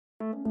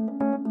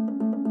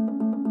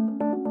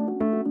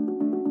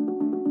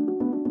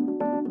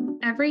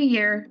Every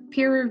year,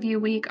 Peer Review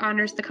Week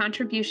honors the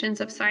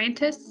contributions of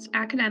scientists,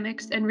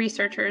 academics, and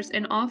researchers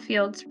in all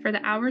fields for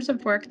the hours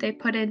of work they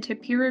put into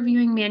peer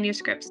reviewing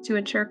manuscripts to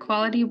ensure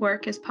quality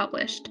work is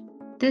published.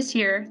 This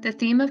year, the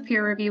theme of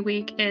Peer Review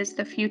Week is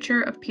the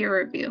future of peer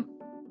review.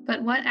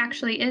 But what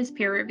actually is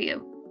peer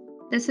review?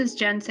 This is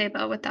Jen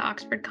Sabo with the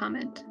Oxford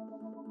Comment.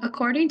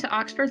 According to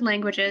Oxford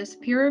Languages,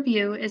 peer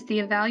review is the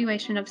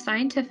evaluation of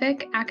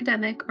scientific,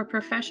 academic, or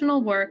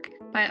professional work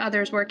by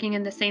others working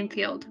in the same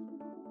field.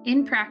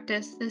 In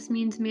practice, this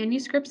means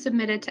manuscripts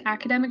submitted to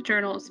academic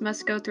journals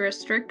must go through a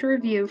strict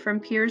review from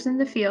peers in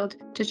the field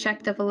to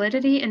check the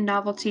validity and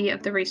novelty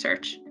of the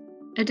research.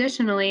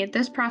 Additionally,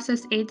 this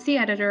process aids the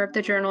editor of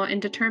the journal in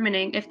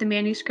determining if the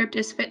manuscript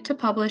is fit to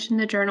publish in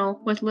the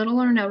journal with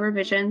little or no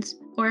revisions,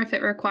 or if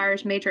it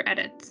requires major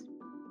edits.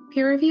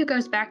 Peer review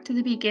goes back to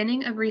the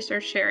beginning of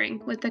research sharing,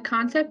 with the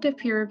concept of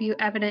peer review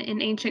evident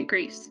in ancient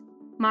Greece.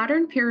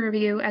 Modern peer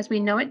review, as we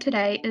know it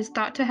today, is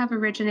thought to have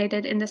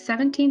originated in the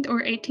 17th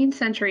or 18th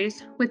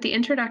centuries with the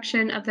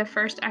introduction of the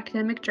first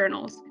academic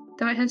journals,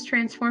 though it has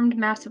transformed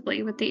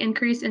massively with the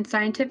increase in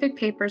scientific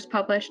papers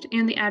published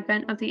and the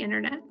advent of the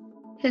internet.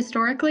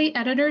 Historically,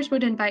 editors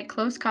would invite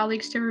close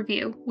colleagues to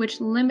review, which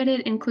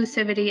limited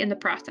inclusivity in the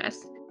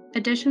process.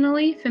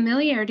 Additionally,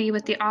 familiarity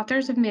with the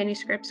authors of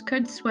manuscripts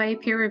could sway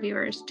peer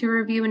reviewers to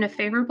review in a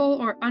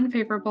favorable or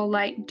unfavorable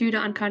light due to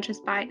unconscious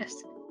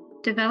bias.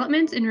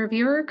 Developments in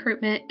reviewer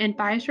recruitment and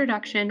bias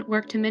reduction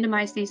work to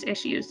minimize these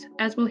issues,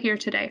 as we'll hear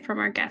today from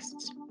our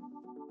guests.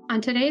 On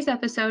today's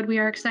episode, we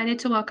are excited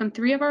to welcome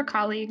three of our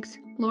colleagues,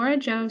 Laura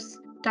Jose,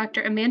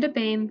 Dr. Amanda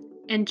Boehm,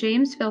 and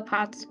James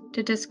Philpotts,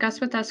 to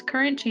discuss with us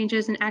current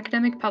changes in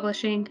academic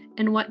publishing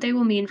and what they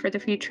will mean for the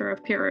future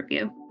of peer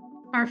review.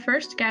 Our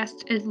first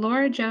guest is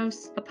Laura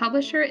Jose, a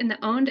publisher in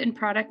the Owned and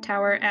Product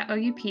Tower at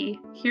OUP,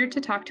 here to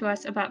talk to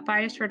us about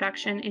bias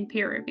reduction in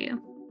peer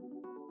review.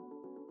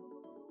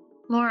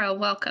 Laura,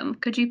 welcome.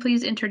 Could you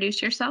please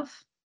introduce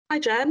yourself? Hi,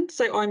 Jen.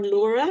 So I'm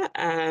Laura.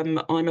 I'm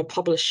a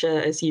publisher,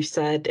 as you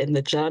said, in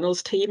the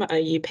journals team at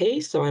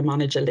OUP. So I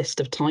manage a list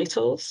of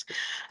titles.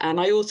 And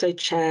I also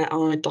chair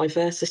our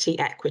diversity,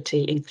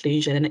 equity,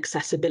 inclusion and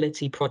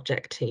accessibility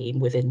project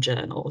team within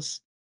journals.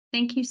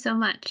 Thank you so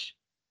much.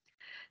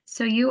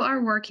 So you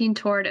are working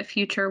toward a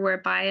future where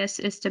bias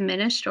is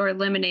diminished or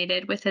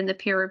eliminated within the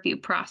peer review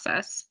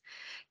process.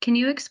 Can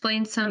you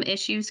explain some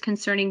issues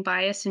concerning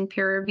bias in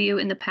peer review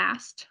in the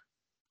past?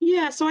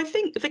 Yeah, so I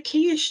think the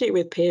key issue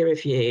with peer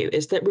review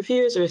is that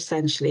reviewers are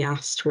essentially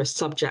asked for a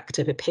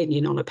subjective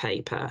opinion on a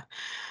paper.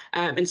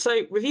 And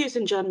so reviewers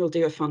in general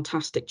do a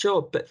fantastic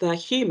job, but they're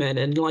human,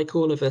 and like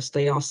all of us,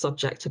 they are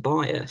subject to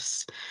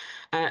bias.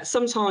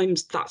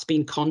 Sometimes that's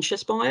been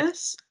conscious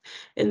bias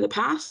in the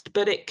past,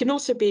 but it can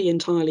also be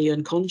entirely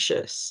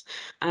unconscious.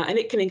 And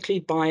it can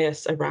include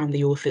bias around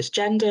the author's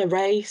gender,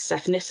 race,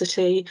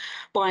 ethnicity,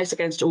 bias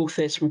against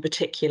authors from a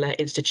particular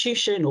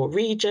institution or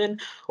region,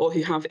 or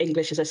who have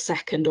English as a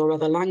second or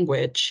other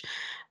language.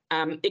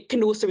 It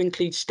can also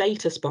include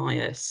status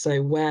bias,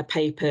 so where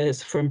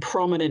papers from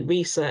prominent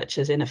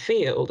researchers in a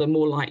field are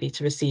more likely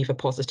to receive a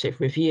positive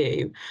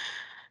review.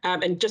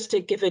 And just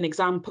to give an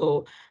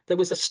example, there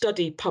was a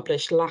study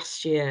published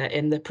last year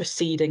in the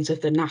Proceedings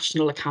of the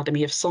National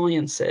Academy of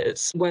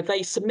Sciences, where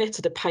they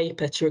submitted a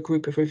paper to a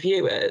group of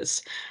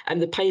reviewers,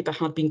 and the paper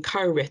had been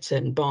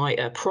co-written by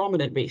a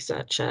prominent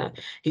researcher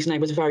whose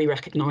name was very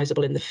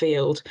recognisable in the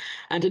field,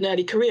 and an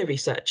early career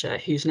researcher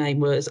whose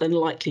name was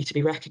unlikely to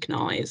be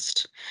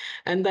recognised.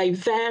 And they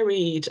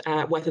varied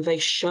whether they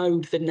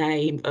showed the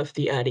name of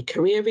the early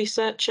career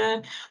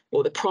researcher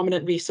or the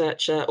prominent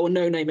researcher, or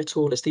no name at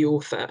all as the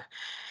author.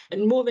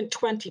 And more than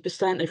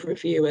 20% of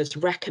reviewers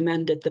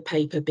recommended the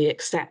paper be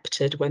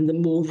accepted when the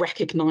more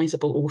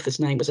recognisable author's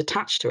name was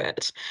attached to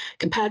it,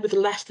 compared with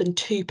less than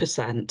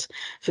 2%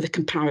 for the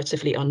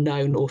comparatively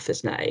unknown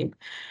author's name.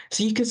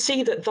 So you can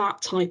see that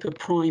that type of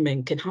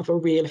priming can have a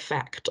real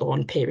effect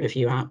on peer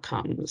review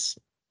outcomes.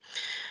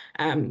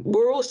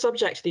 We're all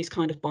subject to these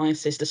kind of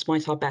biases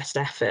despite our best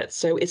efforts,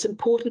 so it's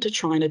important to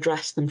try and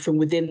address them from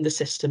within the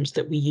systems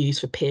that we use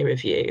for peer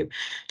review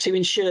to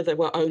ensure that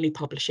we're only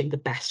publishing the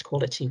best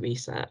quality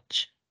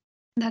research.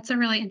 That's a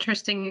really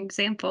interesting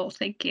example.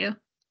 Thank you.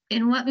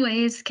 In what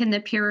ways can the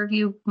peer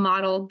review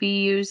model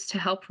be used to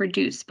help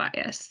reduce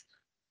bias?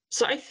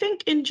 So I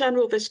think in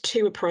general, there's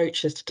two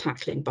approaches to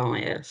tackling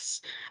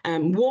bias.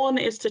 One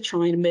is to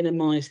try and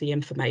minimise the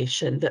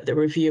information that the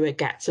reviewer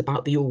gets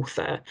about the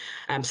author,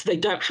 so they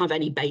don't have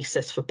any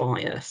basis for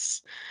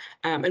bias.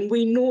 And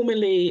we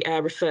normally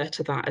refer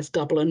to that as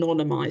double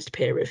anonymised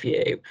peer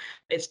review.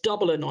 It's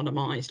double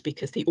anonymised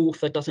because the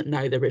author doesn't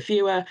know the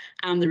reviewer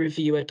and the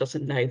reviewer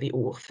doesn't know the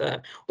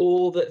author.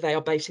 All that they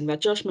are basing their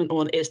judgment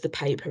on is the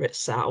paper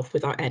itself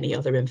without any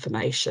other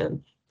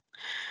information.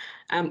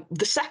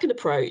 The second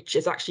approach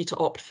is actually to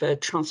opt for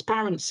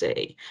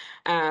transparency.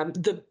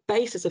 The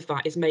basis of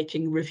that is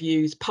making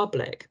reviews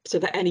public so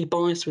that any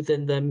bias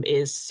within them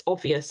is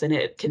obvious and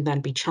it can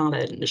then be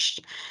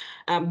challenged.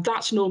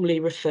 That's normally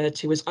referred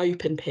to as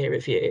open peer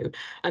review.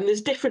 And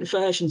there's different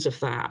versions of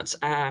that.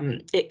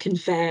 It can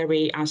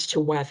vary as to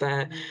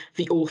whether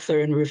the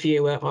author and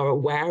reviewer are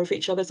aware of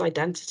each other's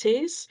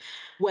identities,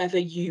 whether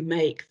you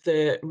make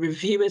the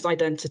reviewer's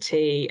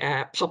identity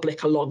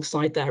public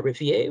alongside their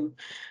review.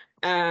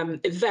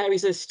 It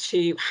varies as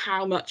to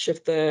how much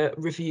of the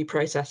review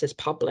process is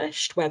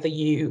published, whether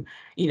you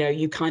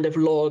kind of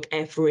log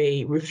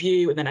every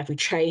review and then every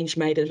change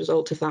made as a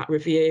result of that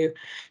review,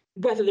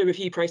 whether the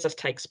review process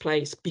takes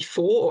place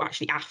before or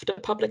actually after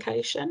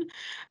publication,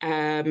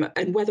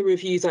 and whether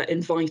reviews are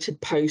invited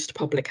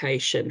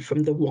post-publication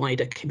from the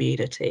wider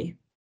community.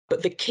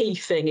 But the key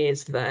thing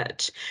is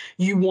that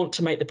you want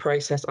to make the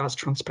process as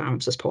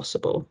transparent as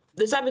possible.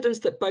 There's evidence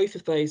that both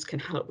of those can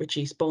help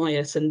reduce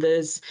bias, and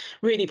there's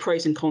really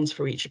pros and cons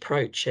for each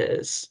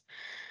approaches.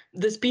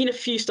 There's been a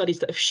few studies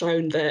that have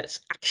shown that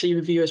actually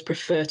reviewers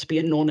prefer to be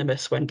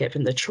anonymous when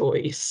given the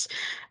choice,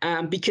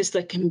 because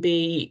there can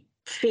be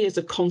fears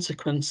of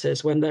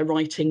consequences when they're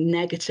writing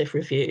negative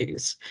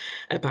reviews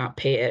about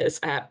peers,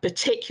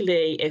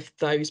 particularly if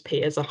those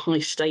peers are high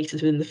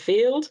status within the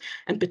field,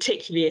 and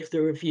particularly if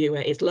the reviewer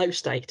is low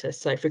status.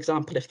 So, for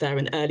example, if they're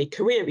an early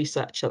career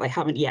researcher, they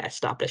haven't yet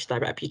established their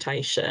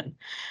reputation.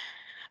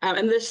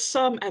 And there's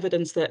some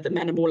evidence that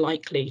men are more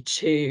likely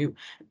to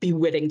be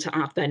willing to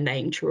add their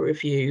name to a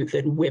review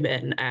than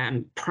women,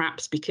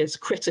 perhaps because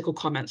critical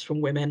comments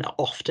from women are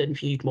often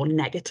viewed more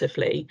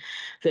negatively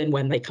than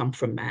when they come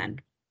from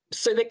men.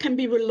 So there can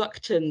be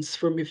reluctance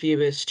from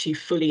reviewers to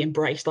fully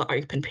embrace that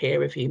open peer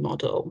review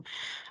model.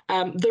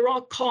 There are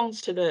cons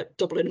to the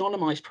double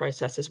anonymised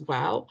process as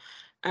well.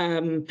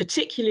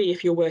 Particularly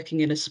if you're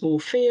working in a small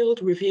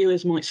field,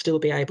 reviewers might still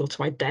be able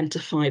to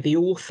identify the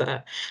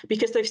author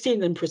because they've seen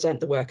them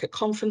present the work at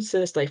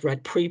conferences, they've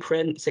read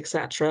preprints,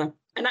 etc.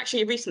 And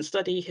actually, a recent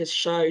study has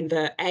shown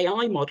that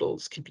AI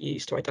models could be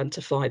used to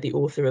identify the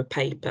author of a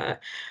paper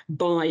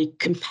by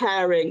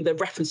comparing the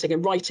referencing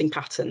and writing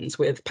patterns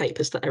with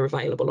papers that are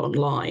available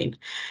online.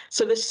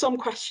 So there's some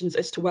questions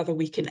as to whether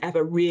we can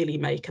ever really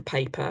make a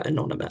paper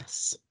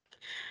anonymous.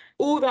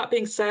 All that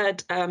being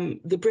said,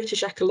 the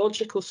British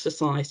Ecological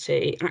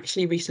Society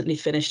actually recently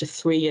finished a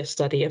 3-year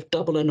study of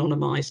double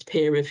anonymised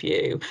peer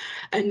review,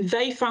 and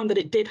they found that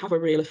it did have a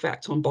real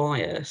effect on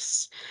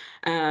bias.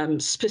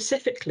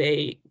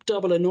 Specifically,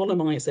 double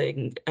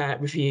anonymising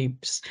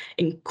reviews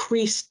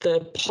increased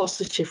the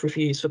positive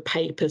reviews for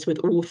papers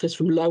with authors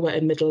from lower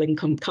and middle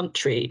income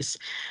countries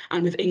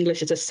and with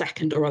English as a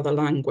second or other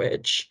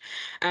language.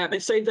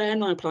 And so they're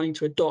now planning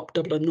to adopt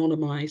double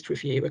anonymised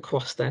review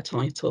across their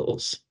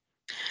titles.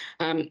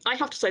 I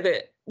have to say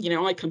that,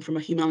 I come from a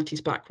humanities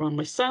background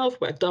myself,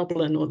 where double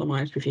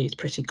anonymised review is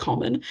pretty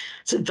common.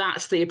 So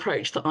that's the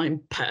approach that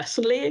I'm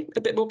personally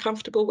a bit more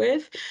comfortable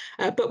with.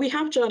 But we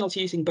have journals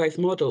using both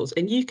models,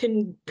 and you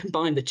can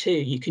combine the two.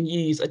 You can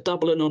use a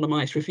double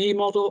anonymised review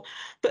model,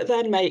 but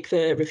then make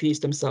the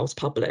reviews themselves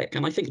public.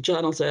 And I think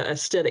journals are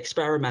still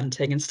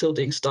experimenting and still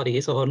doing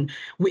studies on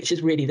which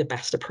is really the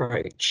best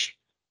approach.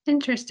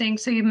 Interesting.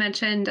 So you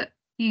mentioned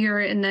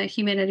you're in the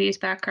humanities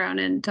background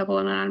and double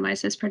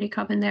anonymized is pretty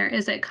common there.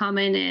 Is it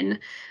common in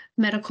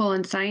medical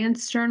and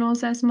science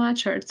journals as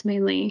much, or it's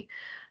mainly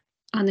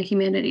on the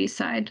humanities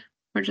side,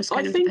 or just I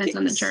kind of think depends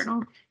on the it's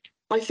journal?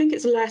 I think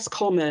it's less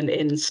common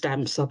in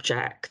STEM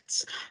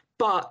subjects,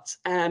 but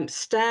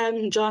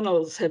STEM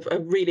journals are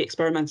really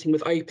experimenting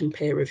with open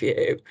peer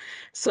review.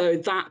 So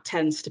that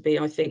tends to be,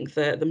 I think,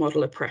 the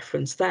model of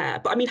preference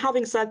there. But I mean,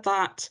 having said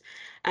that,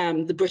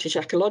 the British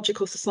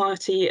Ecological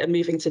Society are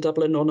moving to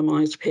double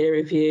anonymised peer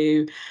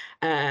review.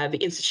 The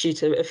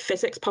Institute of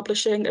Physics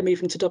Publishing are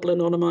moving to double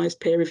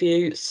anonymised peer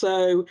review.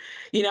 So,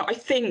 I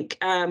think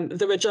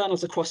there are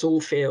journals across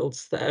all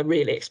fields that are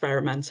really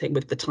experimenting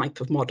with the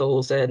type of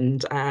models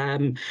and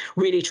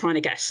really trying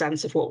to get a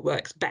sense of what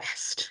works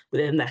best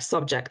within their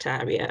subject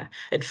area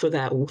and for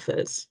their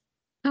authors.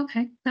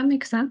 Okay, that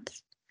makes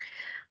sense.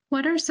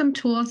 What are some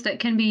tools that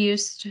can be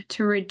used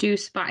to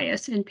reduce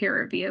bias in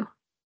peer review?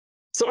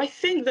 So I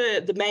think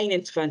the main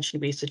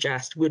intervention we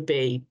suggest would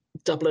be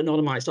double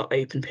anonymised or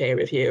open peer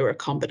review or a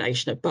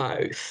combination of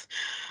both.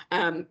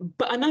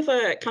 But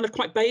another kind of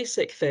quite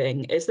basic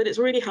thing is that it's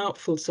really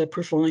helpful to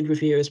provide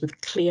reviewers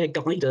with clear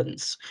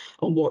guidance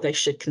on what they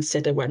should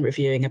consider when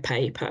reviewing a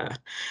paper.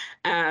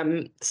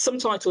 Some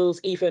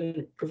titles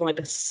even provide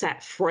a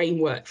set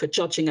framework for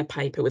judging a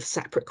paper with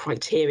separate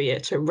criteria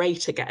to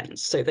rate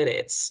against, so that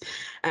it's,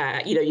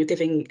 you're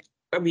giving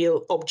a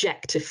real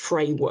objective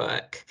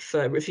framework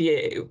for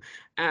review,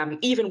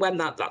 even when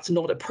that's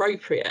not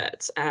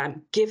appropriate,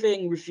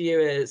 giving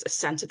reviewers a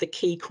sense of the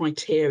key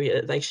criteria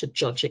that they should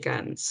judge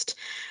against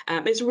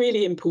is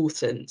really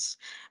important.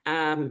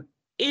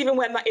 Even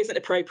when that isn't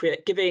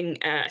appropriate, giving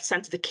a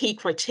sense of the key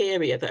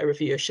criteria that a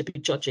reviewer should be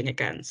judging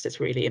against is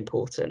really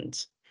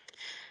important.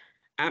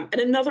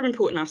 And another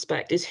important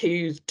aspect is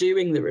who's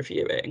doing the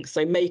reviewing.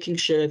 So making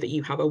sure that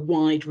you have a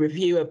wide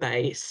reviewer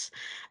base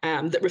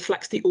that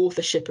reflects the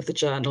authorship of the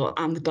journal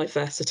and the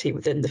diversity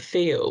within the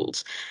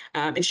field.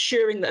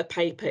 Ensuring that a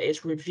paper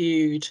is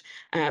reviewed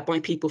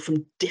by people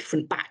from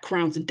different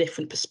backgrounds and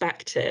different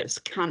perspectives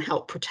can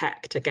help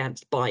protect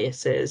against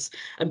biases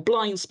and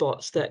blind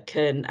spots that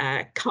can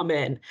come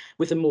in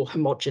with a more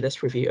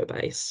homogenous reviewer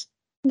base.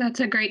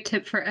 That's a great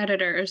tip for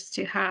editors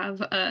to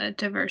have a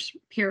diverse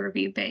peer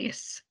review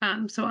base.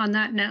 So, on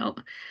that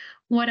note,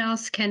 what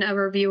else can a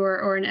reviewer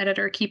or an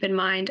editor keep in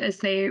mind as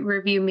they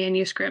review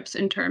manuscripts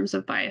in terms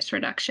of bias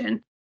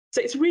reduction?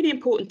 So it's really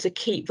important to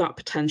keep that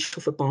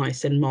potential for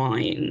bias in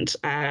mind.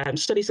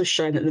 Studies have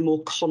shown that the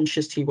more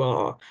conscious you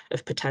are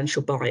of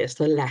potential bias,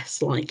 the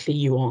less likely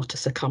you are to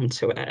succumb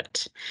to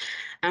it.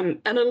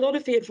 And a lot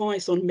of the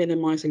advice on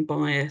minimizing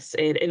bias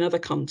in other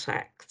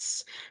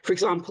contexts, for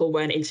example,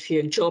 when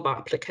interviewing job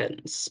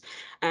applicants,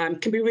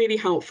 can be really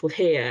helpful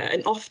here.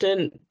 And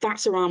often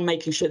that's around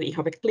making sure that you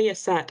have a clear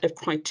set of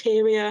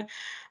criteria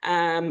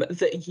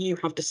that you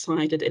have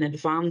decided in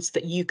advance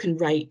that you can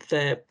rate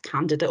the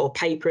candidate or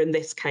paper in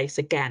this case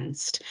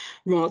against,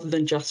 rather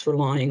than just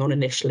relying on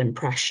initial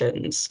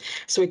impressions.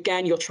 So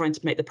again, you're trying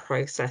to make the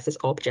process as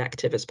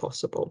objective as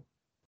possible.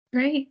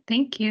 Great,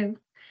 thank you.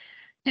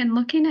 And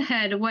looking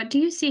ahead, what do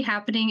you see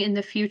happening in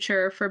the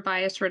future for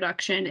bias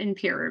reduction in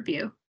peer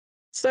review?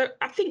 So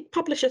I think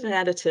publishers and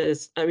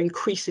editors are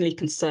increasingly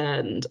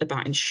concerned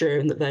about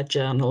ensuring that their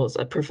journals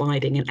are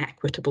providing an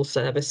equitable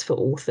service for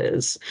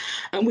authors.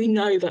 And we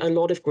know that a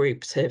lot of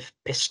groups have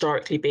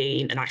historically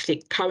been and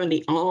actually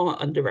currently are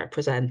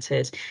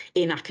underrepresented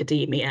in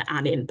academia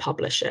and in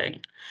publishing.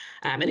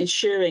 And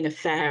ensuring a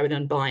fair and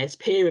unbiased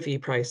peer review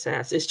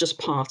process is just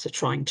part of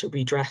trying to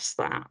redress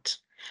that.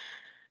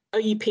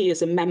 OUP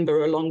is a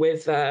member, along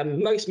with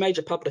most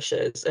major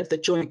publishers, of the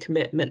Joint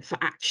Commitment for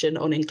Action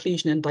on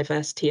Inclusion and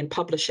Diversity in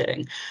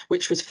Publishing,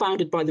 which was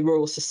founded by the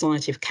Royal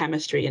Society of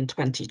Chemistry in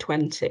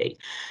 2020.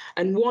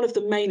 And one of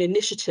the main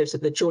initiatives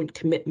that the Joint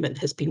Commitment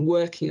has been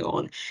working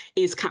on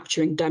is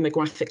capturing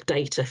demographic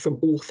data from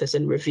authors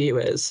and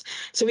reviewers,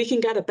 so we can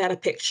get a better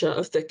picture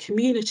of the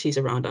communities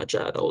around our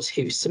journals,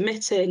 who's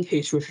submitting,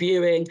 who's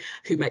reviewing,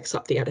 who makes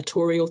up the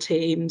editorial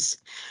teams.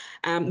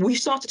 We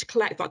started to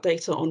collect that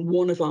data on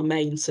one of our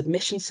main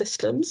submission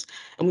systems,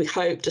 and we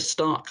hope to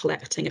start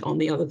collecting it on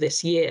the other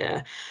this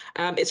year.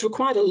 It's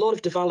required a lot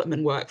of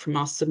development work from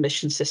our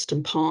submission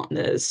system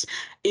partners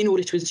in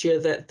order to ensure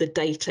that the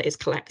data is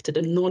collected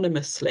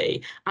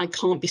anonymously and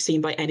can't be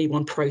seen by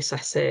anyone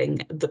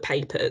processing the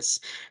papers,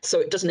 so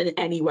it doesn't in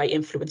any way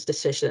influence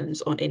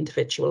decisions on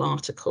individual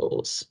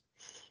articles.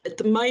 At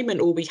the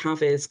moment, all we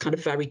have is kind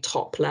of very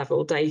top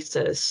level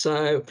data.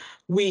 So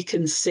we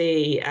can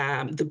see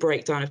the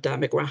breakdown of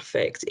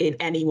demographics in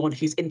anyone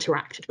who's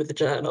interacted with the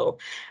journal,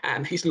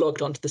 who's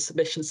logged onto the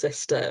submission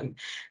system.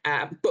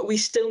 But we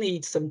still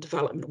need some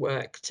development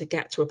work to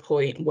get to a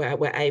point where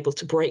we're able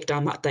to break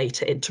down that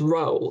data into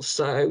roles.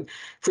 So,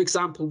 for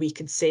example, we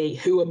can see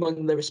who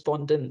among the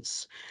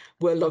respondents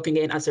were logging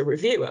in as a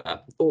reviewer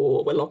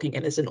or were logging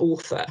in as an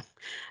author.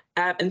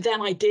 And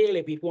then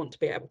ideally, we'd want to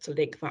be able to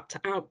link that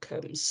to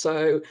outcomes.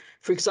 So,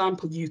 for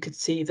example, you could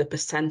see the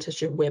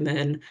percentage of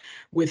women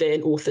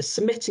within authors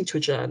submitting to a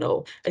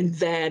journal and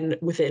then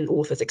within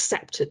authors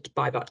accepted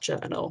by that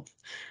journal.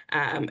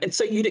 And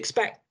so you'd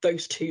expect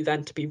those two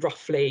then to be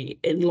roughly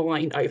in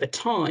line over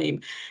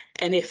time.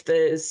 And if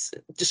there's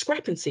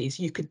discrepancies,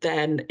 you could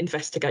then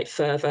investigate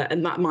further,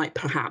 and that might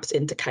perhaps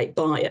indicate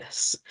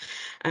bias,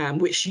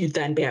 which you'd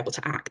then be able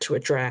to act to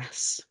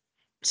address.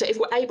 So if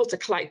we're able to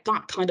collect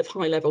that kind of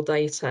high level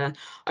data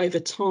over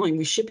time,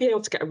 we should be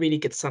able to get a really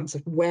good sense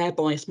of where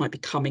bias might be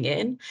coming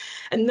in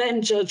and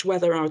then judge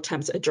whether our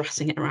attempts at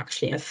addressing it are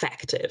actually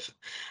effective.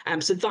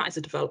 So that is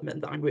a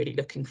development that I'm really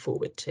looking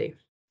forward to.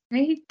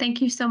 Great.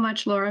 Thank you so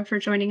much, Laura, for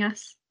joining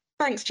us.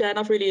 Thanks, Jen.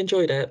 I've really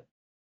enjoyed it.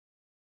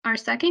 Our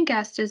second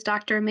guest is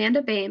Dr.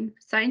 Amanda Boehm,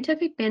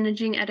 Scientific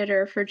Managing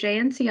Editor for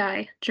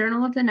JNCI,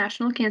 Journal of the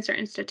National Cancer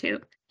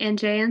Institute, and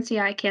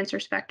JNCI Cancer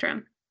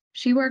Spectrum.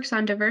 She works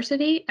on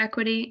diversity,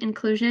 equity,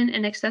 inclusion,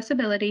 and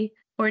accessibility,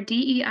 or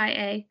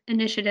DEIA,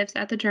 initiatives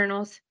at the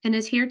journals, and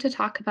is here to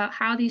talk about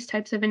how these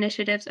types of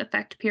initiatives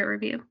affect peer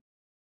review.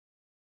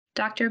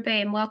 Dr.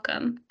 Boehm,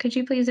 welcome. Could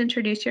you please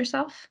introduce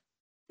yourself?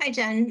 Hi,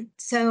 Jen.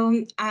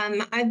 So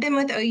I've been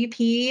with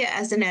OUP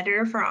as an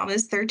editor for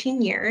almost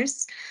 13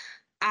 years.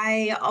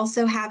 I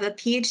also have a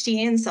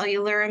PhD in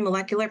cellular and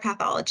molecular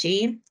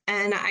pathology,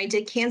 and I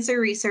did cancer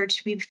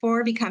research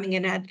before becoming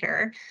an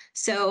editor.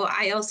 So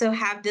I also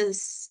have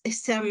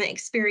some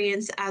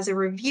experience as a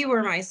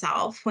reviewer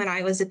myself when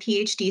I was a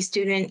PhD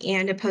student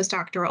and a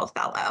postdoctoral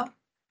fellow.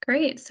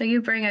 Great. So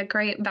you bring a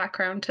great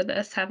background to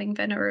this, having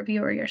been a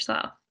reviewer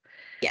yourself.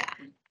 Yeah.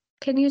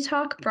 Can you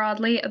talk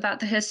broadly about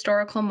the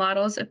historical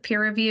models of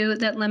peer review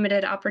that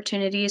limited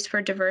opportunities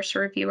for diverse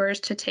reviewers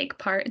to take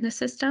part in the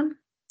system?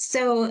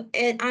 So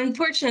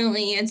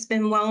unfortunately, it's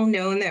been well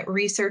known that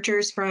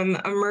researchers from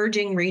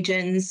emerging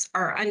regions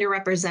are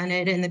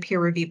underrepresented in the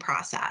peer review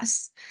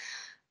process.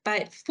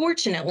 But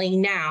fortunately,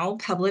 now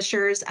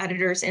publishers,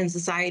 editors, and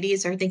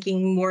societies are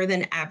thinking more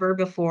than ever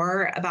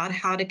before about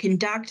how to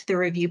conduct the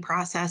review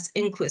process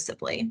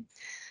inclusively.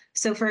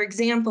 So, for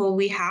example,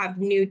 we have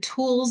new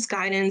tools,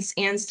 guidance,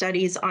 and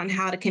studies on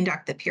how to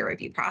conduct the peer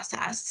review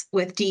process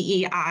with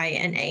DEI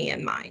and A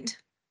in mind.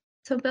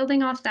 So,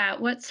 building off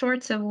that, what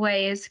sorts of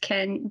ways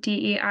can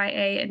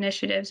DEIA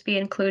initiatives be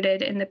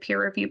included in the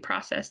peer review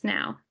process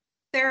now?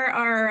 There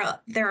are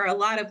a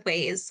lot of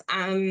ways.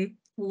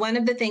 One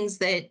of the things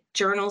that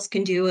journals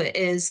can do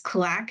is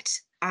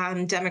collect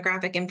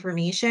demographic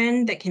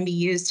information that can be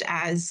used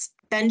as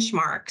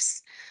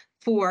benchmarks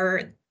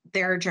for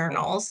their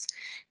journals,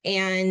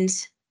 and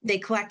they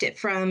collect it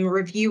from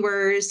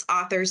reviewers,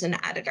 authors, and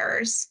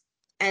editors.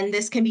 And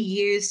this can be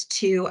used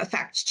to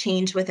affect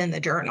change within the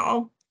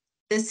journal.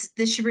 This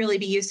should really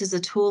be used as a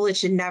tool. It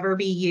should never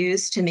be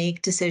used to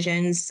make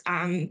decisions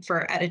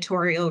for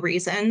editorial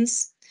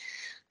reasons.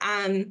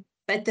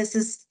 But this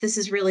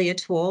is really a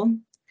tool.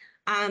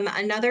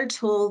 Another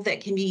tool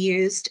that can be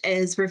used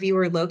is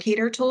reviewer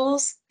locator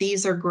tools.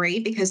 These are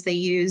great because they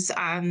use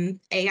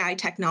AI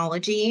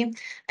technology,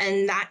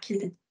 and that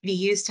can be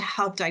used to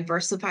help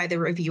diversify the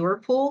reviewer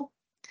pool.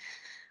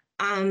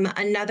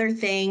 Another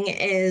thing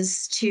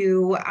is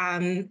to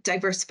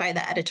diversify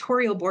the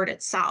editorial board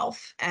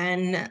itself,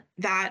 and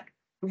that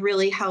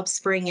really helps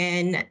bring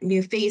in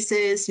new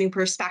faces, new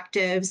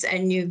perspectives,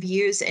 and new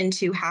views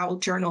into how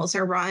journals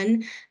are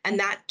run, and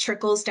that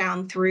trickles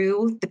down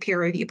through the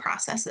peer review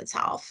process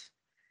itself.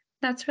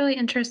 That's really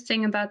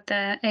interesting about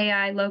the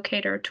AI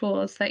locator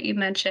tools that you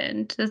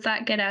mentioned. Does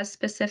that get as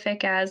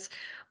specific as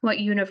what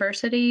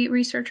university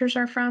researchers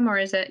are from, or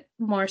is it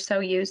more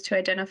so used to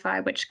identify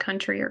which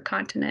country or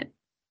continent?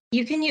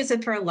 You can use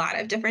it for a lot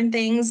of different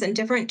things, and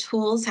different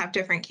tools have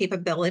different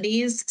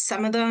capabilities.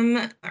 Some of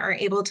them are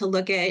able to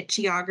look at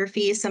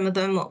geography, some of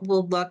them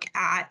will look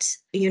at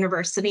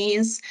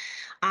universities.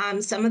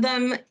 Some of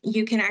them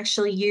you can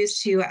actually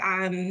use to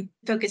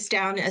focus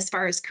down as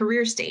far as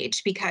career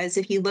stage, because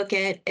if you look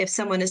at if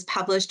someone is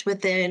published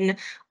within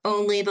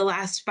only the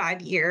last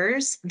 5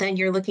 years, then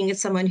you're looking at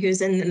someone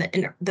who's in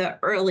the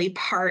early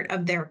part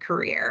of their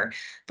career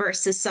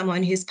versus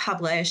someone who's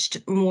published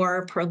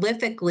more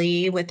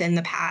prolifically within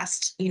the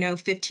past,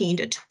 15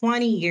 to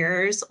 20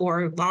 years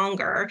or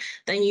longer,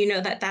 then you know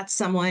that that's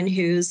someone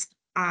who's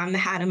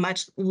had a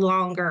much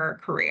longer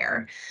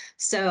career.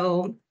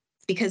 So,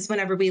 because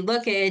whenever we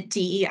look at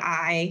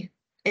DEI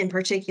in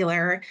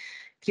particular,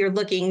 you're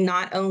looking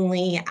not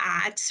only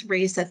at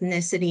race,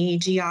 ethnicity,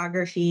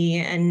 geography,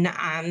 and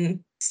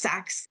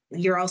sex,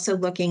 you're also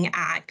looking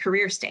at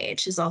career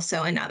stage is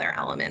also another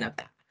element of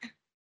that.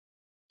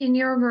 In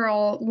your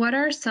role, what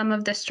are some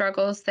of the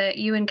struggles that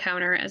you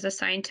encounter as a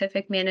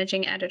scientific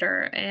managing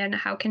editor, and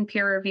how can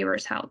peer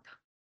reviewers help?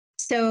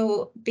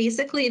 So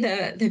basically,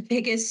 the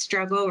biggest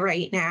struggle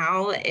right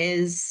now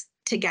is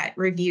to get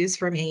reviews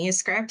for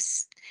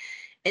manuscripts.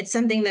 It's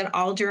something that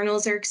all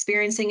journals are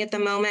experiencing at the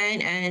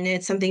moment, and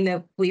it's something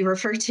that we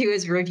refer to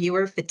as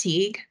reviewer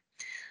fatigue.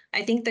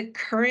 I think the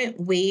current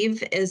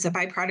wave is a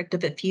byproduct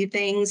of a few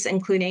things,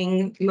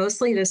 including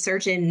mostly the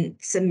surge in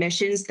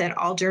submissions that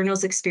all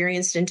journals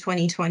experienced in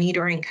 2020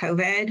 during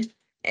COVID.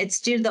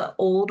 It's due to the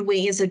old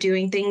ways of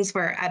doing things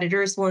where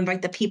editors will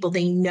invite the people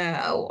they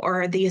know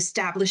or the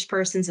established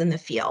persons in the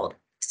field,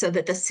 so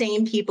that the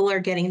same people are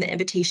getting the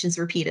invitations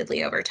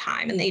repeatedly over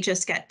time, and they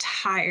just get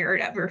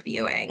tired of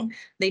reviewing.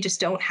 They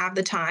just don't have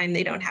the time,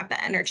 they don't have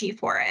the energy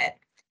for it.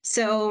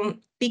 So,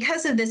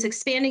 because of this,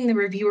 expanding the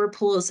reviewer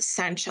pool is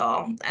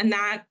essential, and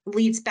that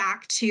leads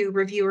back to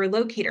reviewer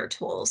locator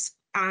tools.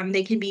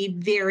 They can be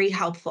very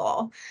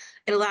helpful.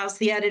 It allows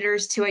the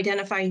editors to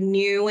identify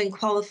new and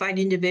qualified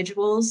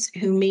individuals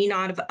who may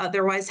not have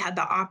otherwise had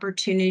the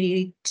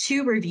opportunity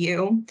to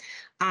review,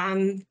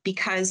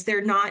 because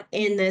they're not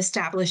in the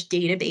established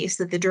database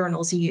that the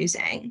journal's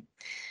using.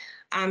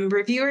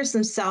 Reviewers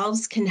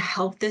themselves can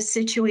help this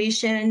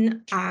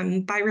situation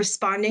by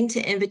responding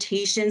to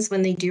invitations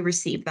when they do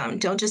receive them.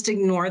 Don't just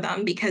ignore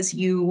them because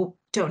you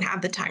don't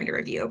have the time to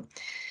review.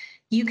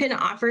 You can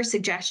offer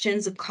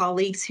suggestions of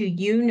colleagues who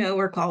you know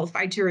are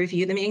qualified to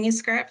review the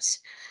manuscript,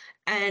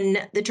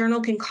 and the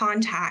journal can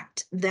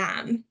contact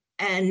them,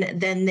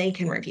 and then they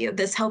can review.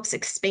 This helps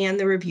expand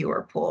the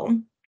reviewer pool,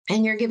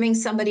 and you're giving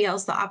somebody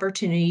else the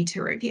opportunity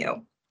to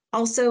review.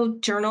 Also,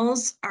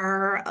 journals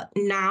are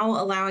now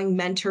allowing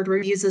mentored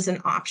reviews as an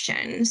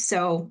option.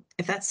 So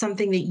if that's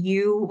something that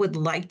you would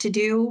like to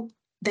do,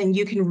 then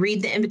you can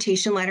read the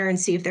invitation letter and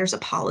see if there's a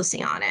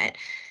policy on it.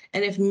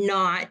 And if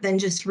not, then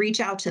just reach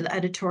out to the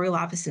editorial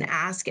office and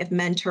ask if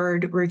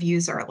mentored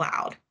reviews are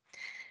allowed.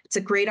 It's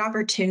a great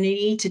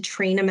opportunity to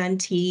train a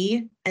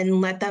mentee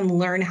and let them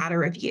learn how to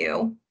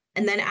review.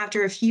 And then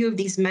after a few of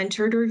these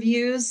mentored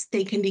reviews,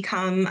 they can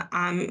become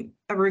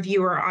a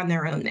reviewer on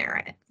their own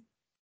merit.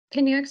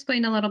 Can you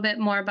explain a little bit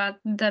more about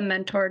the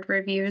mentored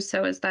reviews?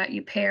 So, is that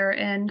you pair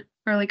an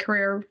early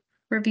career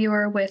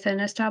reviewer with an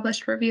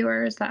established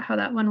reviewer? Is that how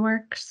that one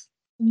works?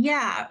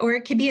 Yeah, or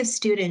it could be a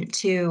student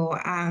too.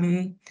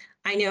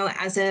 I know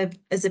as a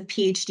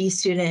PhD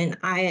student,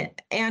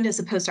 and as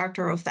a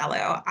postdoctoral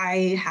fellow,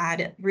 I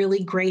had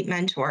really great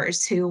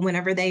mentors who,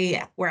 whenever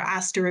they were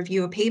asked to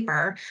review a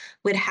paper,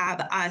 would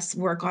have us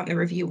work on the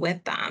review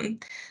with them.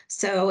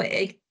 So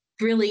it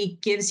really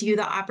gives you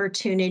the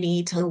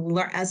opportunity to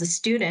learn as a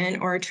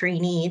student or a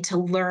trainee to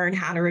learn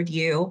how to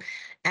review.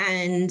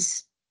 And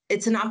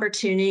it's an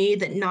opportunity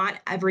that not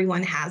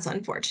everyone has,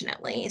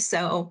 unfortunately.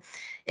 So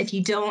if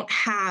you don't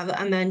have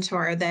a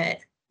mentor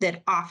that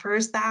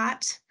offers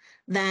that,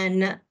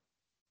 then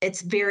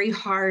it's very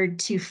hard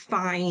to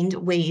find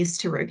ways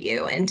to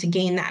review and to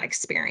gain that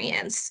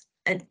experience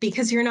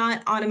because you're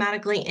not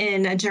automatically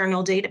in a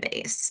journal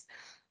database.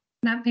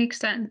 That makes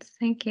sense.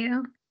 Thank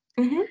you.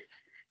 Mhm.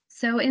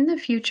 So, in the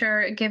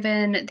future,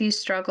 given these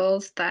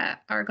struggles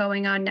that are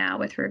going on now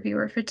with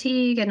reviewer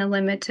fatigue and a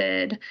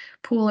limited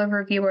pool of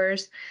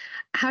reviewers,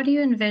 how do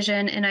you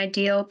envision an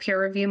ideal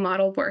peer review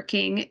model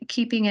working,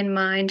 keeping in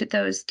mind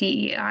those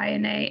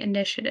DEI&A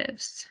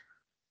initiatives?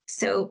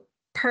 So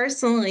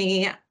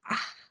personally,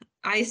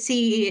 I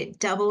see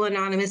double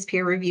anonymous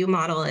peer review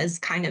model as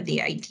kind of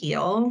the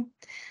ideal.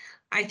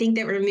 I think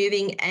that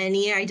removing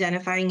any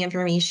identifying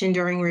information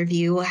during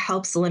review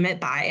helps limit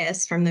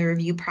bias from the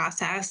review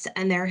process.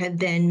 And there have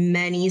been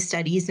many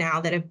studies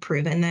now that have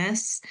proven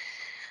this.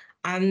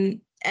 And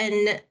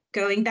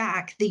going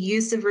back, the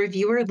use of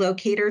reviewer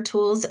locator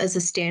tools as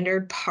a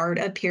standard part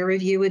of peer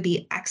review would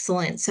be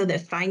excellent so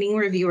that finding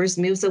reviewers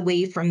moves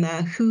away from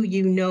the who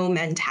you know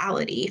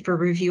mentality for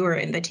reviewer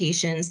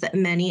invitations that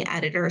many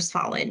editors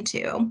fall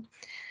into.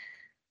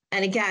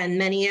 And again,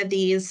 many of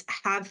these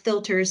have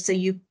filters so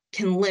you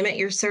can limit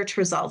your search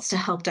results to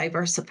help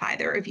diversify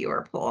the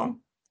reviewer pool.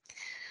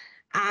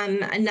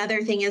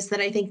 Another thing is that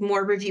I think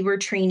more reviewer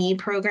trainee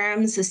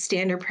programs as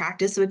standard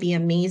practice would be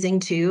amazing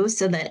too,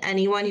 so that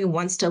anyone who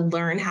wants to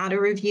learn how to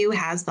review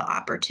has the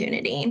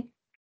opportunity.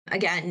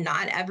 Again,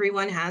 not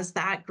everyone has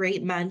that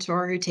great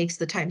mentor who takes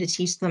the time to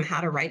teach them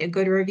how to write a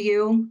good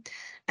review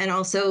and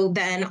also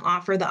then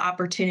offer the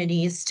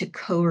opportunities to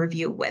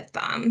co-review with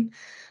them.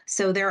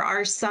 So there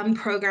are some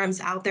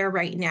programs out there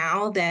right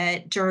now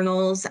that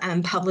journals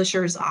and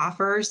publishers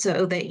offer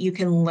so that you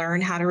can learn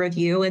how to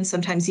review and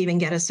sometimes even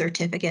get a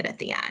certificate at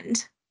the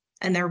end.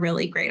 And they're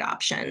really great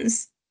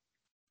options.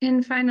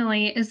 And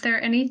finally, is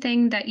there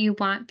anything that you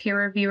want peer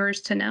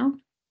reviewers to know?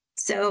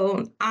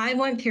 So I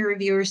want peer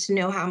reviewers to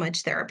know how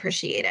much they're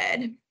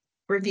appreciated.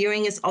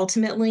 Reviewing is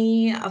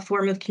ultimately a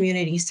form of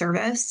community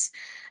service,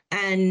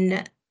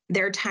 and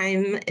their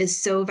time is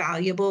so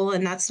valuable,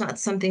 and that's not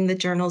something that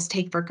journals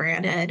take for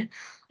granted.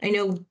 I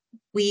know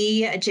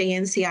we at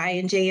JNCI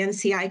and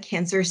JNCI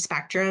Cancer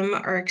Spectrum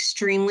are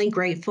extremely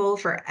grateful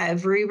for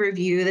every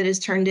review that is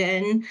turned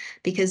in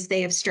because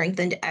they have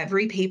strengthened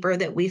every paper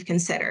that we've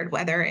considered,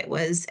 whether it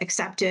was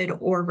accepted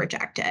or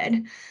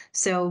rejected.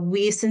 So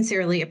we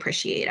sincerely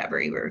appreciate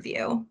every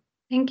review.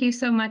 Thank you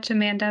so much,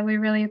 Amanda. We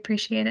really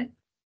appreciate it.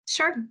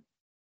 Sure.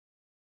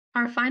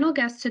 Our final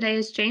guest today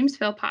is James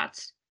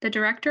Philpotts, the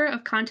Director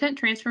of Content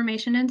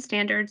Transformation and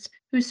Standards,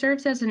 who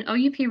serves as an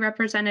OUP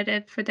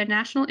representative for the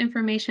National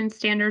Information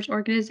Standards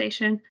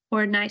Organization,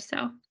 or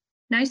NISO.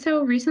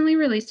 NISO recently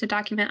released a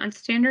document on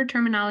standard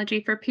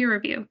terminology for peer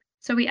review,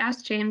 so we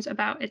asked James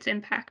about its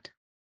impact.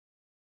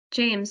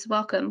 James,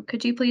 welcome.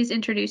 Could you please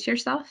introduce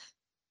yourself?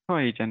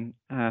 Hi, Jen.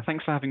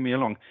 Thanks for having me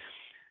along.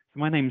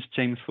 My name's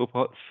James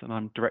Philpotts, and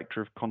I'm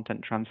Director of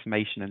Content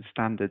Transformation and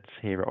Standards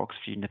here at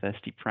Oxford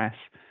University Press.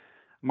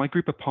 My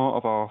group are part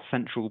of our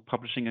central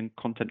publishing and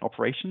content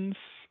operations,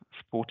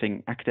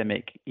 supporting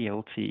academic,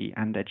 ELT,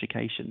 and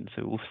education,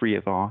 so all three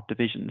of our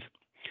divisions.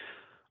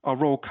 Our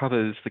role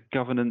covers the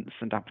governance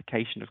and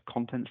application of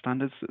content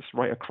standards that's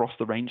right across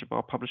the range of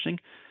our publishing,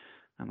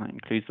 and that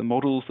includes the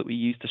models that we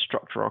use to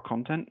structure our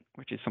content,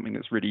 which is something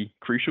that's really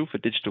crucial for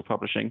digital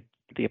publishing,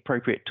 the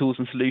appropriate tools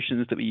and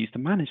solutions that we use to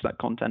manage that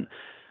content,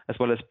 as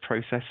well as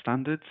process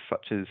standards,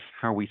 such as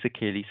how we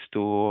securely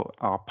store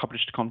our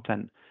published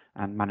content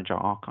and manage our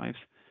archives.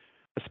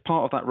 As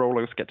part of that role,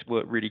 I also get to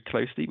work really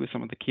closely with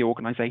some of the key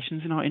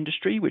organizations in our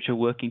industry, which are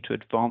working to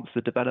advance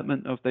the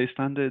development of those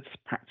standards,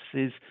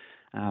 practices,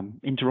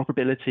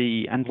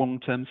 interoperability, and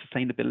long-term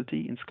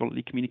sustainability in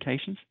scholarly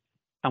communications.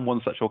 And one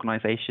such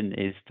organization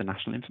is the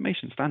National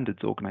Information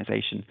Standards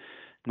Organization,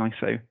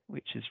 NISO,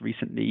 which has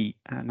recently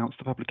announced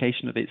the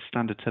publication of its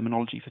standard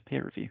terminology for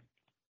peer review.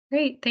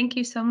 Great, thank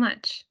you so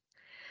much.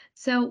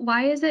 So,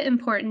 why is it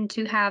important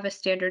to have a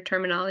standard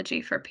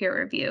terminology for peer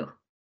review?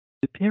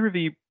 The peer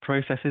review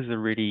processes are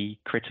really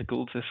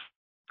critical to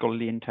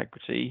scholarly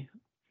integrity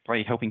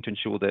by helping to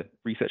ensure that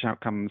research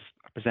outcomes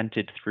are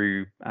presented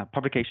through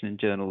publication in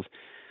journals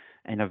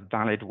in a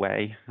valid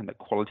way and that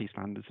quality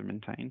standards are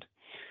maintained.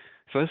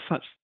 So as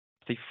such,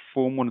 they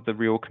form one of the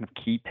real kind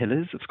of key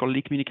pillars of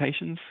scholarly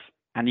communications,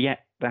 and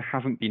yet there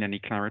hasn't been any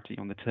clarity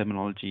on the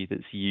terminology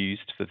that's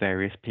used for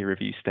various peer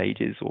review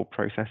stages or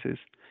processes.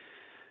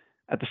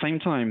 At the same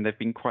time, there have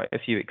been quite a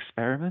few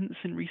experiments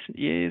in recent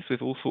years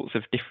with all sorts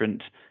of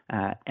different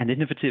and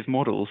innovative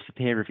models for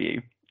peer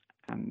review.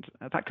 And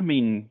that can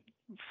mean,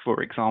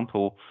 for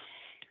example,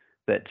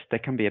 that there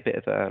can be a bit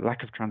of a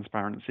lack of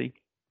transparency.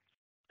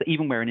 That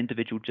even where an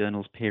individual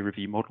journal's peer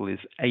review model is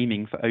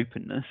aiming for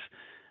openness,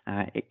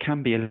 it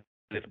can be a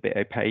little bit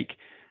opaque,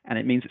 and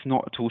it means it's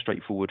not at all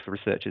straightforward for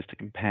researchers to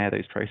compare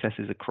those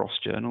processes across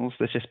journals.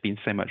 There's just been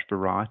so much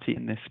variety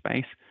in this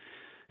space.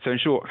 So in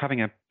short,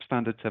 having a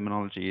standard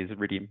terminology is a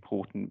really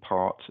important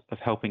part of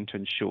helping to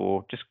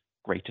ensure just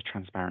greater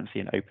transparency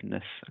and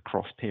openness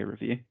across peer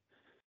review.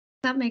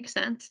 That makes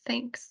sense.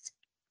 Thanks.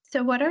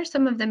 So, what are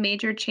some of the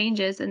major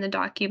changes in the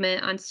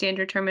document on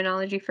standard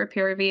terminology for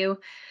peer review,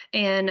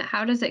 and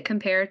how does it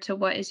compare to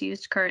what is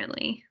used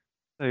currently?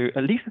 So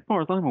at least as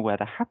far as I'm aware,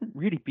 there haven't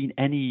really been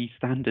any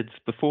standards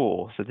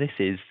before. So this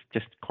is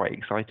just quite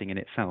exciting in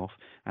itself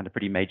and a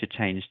pretty major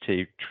change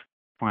to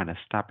try and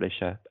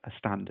establish a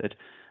standard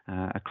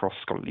across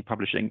scholarly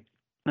publishing.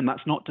 And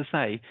that's not to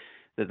say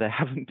that there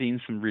haven't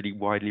been some really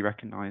widely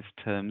recognized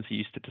terms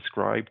used to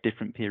describe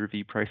different peer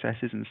review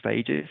processes and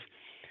stages.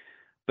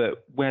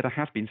 But where there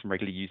has been some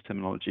regularly used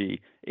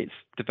terminology, it's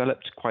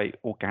developed quite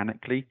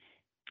organically.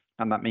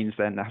 And that means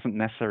then there hasn't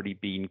necessarily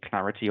been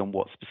clarity on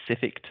what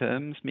specific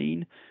terms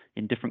mean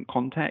in different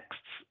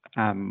contexts,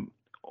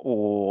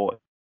 or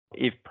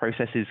if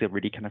processes are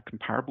really kind of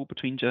comparable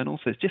between journals.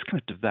 So it's just kind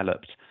of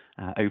developed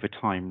over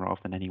time rather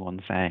than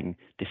anyone saying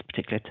this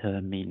particular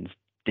term means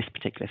this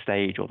particular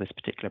stage or this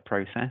particular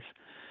process.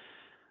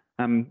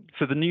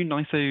 So the new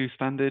NISO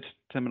standard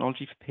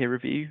terminology for peer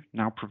review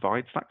now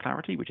provides that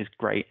clarity, which is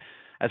great,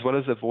 as well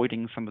as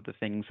avoiding some of the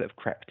things that have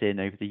crept in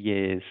over the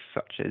years,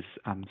 such as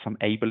some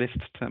ableist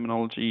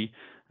terminology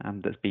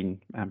that's been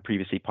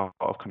previously part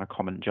of kind of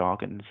common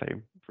jargon. So,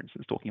 for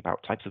instance, talking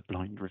about types of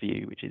blind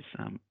review, which is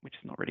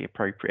not really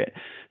appropriate.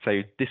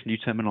 So this new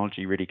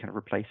terminology really kind of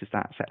replaces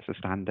that, sets a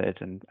standard,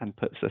 and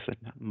puts us in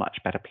a much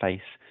better place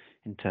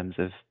in terms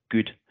of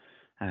good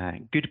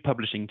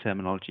publishing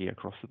terminology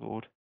across the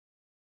board.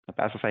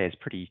 But as I say,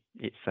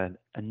 it's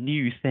a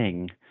new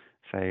thing,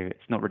 so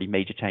it's not really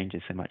major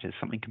changes so much as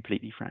something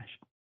completely fresh.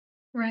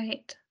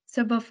 Right.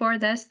 So, before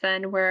this,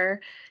 then,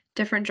 were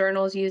different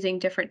journals using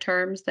different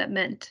terms that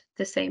meant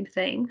the same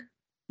thing?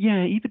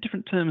 Yeah, either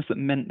different terms that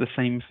meant the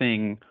same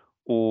thing,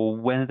 or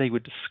where they were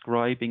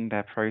describing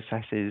their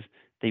processes,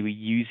 they were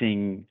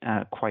using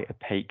quite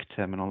opaque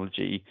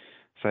terminology.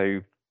 So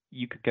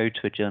you could go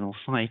to a journal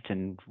site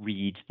and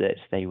read that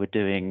they were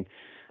doing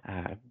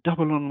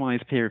double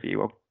unwise peer review.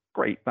 Well,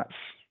 great, that's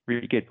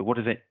really good, but what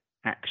does it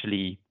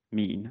actually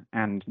mean?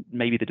 And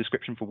maybe the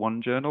description for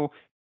one journal,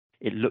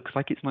 it looks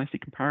like it's nicely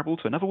comparable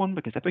to another one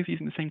because they're both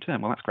using the same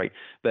term. Well, that's great,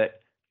 but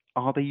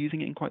are they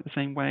using it in quite the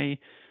same way?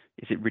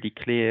 Is it really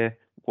clear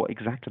what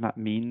exactly that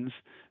means?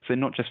 So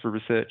not just for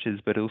researchers,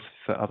 but also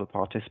for other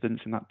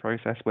participants in that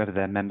process, whether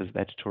they're members of the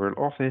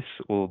editorial office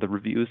or the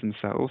reviewers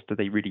themselves, do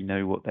they really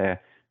know what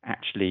they're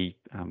actually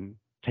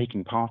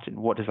taking part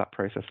in? What does that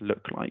process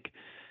look like?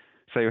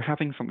 So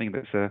having something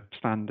that's a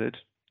standard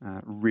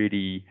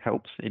really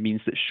helps. It means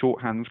that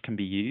shorthands can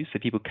be used, so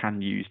people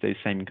can use those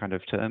same kind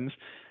of terms,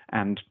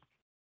 and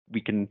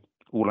we can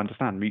all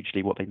understand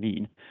mutually what they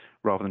mean,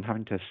 rather than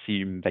having to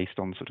assume based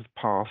on sort of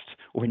past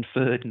or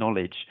inferred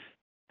knowledge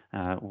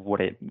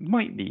what it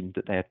might mean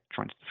that they're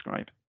trying to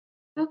describe.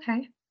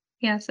 Okay.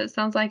 Yes, it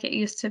sounds like it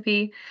used to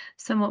be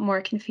somewhat more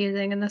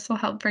confusing, and this will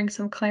help bring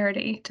some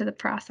clarity to the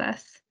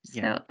process.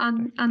 Yeah, So, on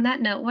definitely.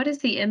 that note, what is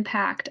the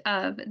impact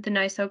of the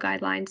NISO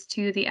guidelines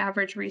to the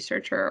average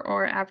researcher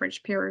or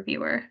average peer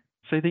reviewer?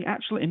 So the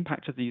actual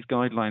impact of these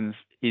guidelines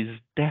is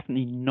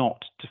definitely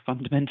not to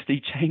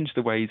fundamentally change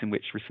the ways in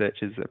which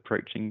researchers are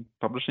approaching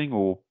publishing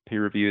or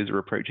peer reviewers are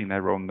approaching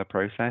their role in the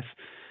process.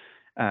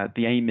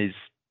 The aim is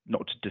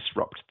not to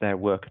disrupt their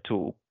work at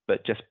all,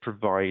 but just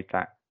provide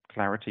that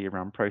clarity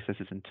around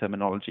processes and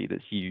terminology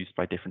that's used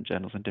by different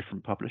journals and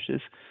different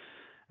publishers.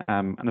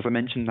 And as I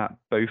mentioned, that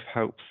both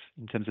helps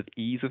in terms of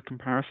ease of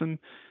comparison,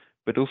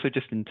 but also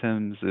just in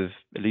terms of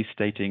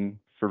elucidating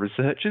for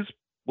researchers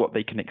what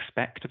they can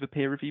expect of a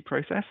peer review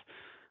process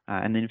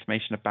and the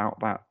information about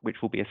that which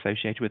will be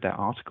associated with their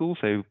article.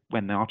 So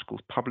when the article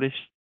is published,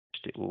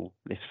 it will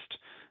list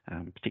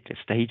particular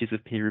stages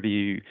of peer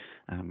review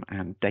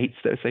and dates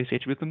that are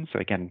associated with them. So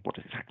again, what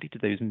exactly do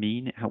those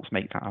mean? It helps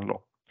make that a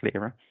lot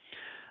clearer.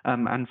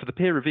 And for the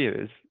peer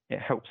reviewers, it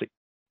helps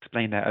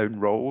explain their own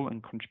role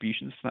and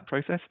contributions to that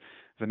process.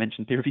 As I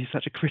mentioned, peer review is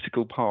such a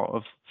critical part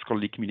of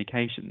scholarly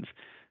communications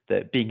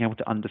that being able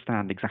to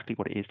understand exactly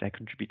what it is they're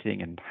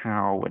contributing and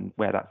how and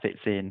where that fits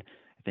in,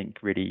 I think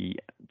really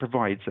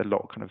provides a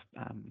lot kind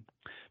of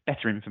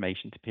better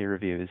information to peer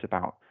reviewers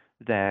about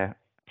their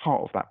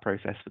part of that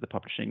process for the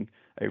publishing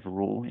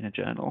overall in a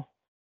journal.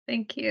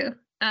 Thank you.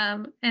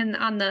 And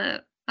on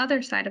the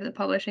other side of the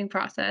publishing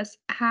process,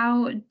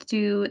 how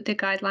do the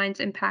guidelines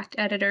impact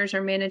editors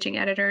or managing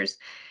editors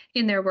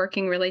in their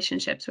working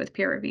relationships with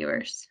peer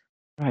reviewers?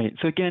 Right.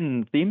 So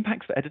again, the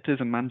impacts for editors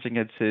and managing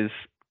editors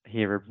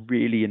here are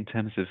really in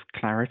terms of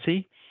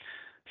clarity.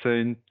 So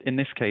in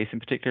this case, in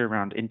particular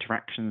around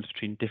interactions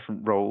between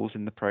different roles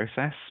in the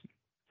process,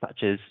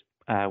 such as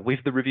with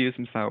the reviewers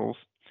themselves,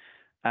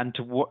 and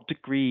to what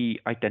degree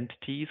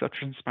identities are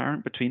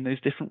transparent between those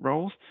different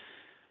roles.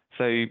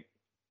 So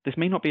This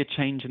may not be a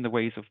change in the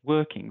ways of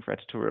working for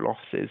editorial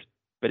offices,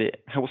 but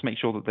it helps make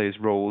sure that those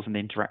roles and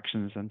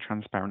interactions and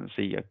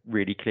transparency are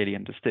really clearly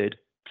understood.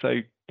 So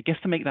I guess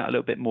to make that a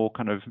little bit more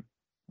kind of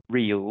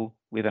real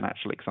with an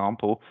actual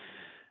example,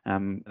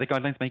 the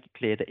guidelines make it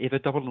clear that if a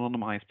double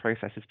anonymized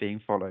process is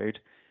being followed,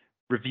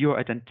 reviewer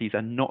identities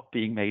are not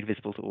being made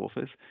visible to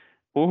authors.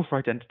 Author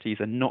identities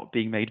are not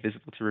being made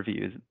visible to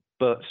reviewers,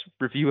 but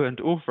reviewer and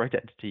author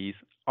identities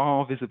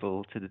are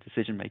visible to the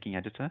decision-making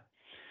editor.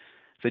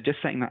 So just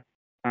setting that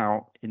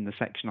out in the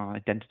section on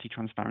identity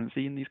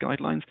transparency in these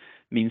guidelines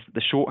means that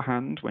the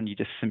shorthand, when you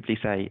just simply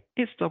say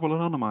it's double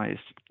anonymized,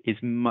 is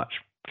much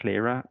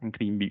clearer and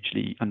can be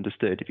mutually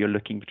understood. If you're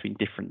looking between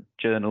different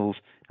journals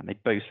and they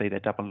both say they're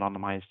double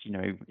anonymized, you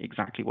know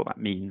exactly what that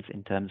means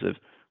in terms of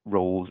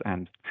roles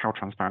and how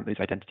transparent those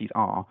identities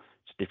are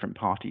to different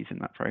parties in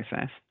that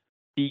process.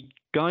 The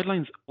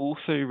guidelines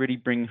also really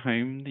bring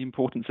home the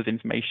importance of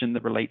information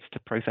that relates to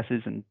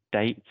processes and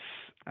dates,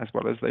 as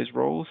well as those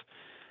roles.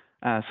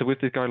 So with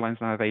the guidelines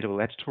now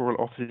available,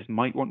 editorial offices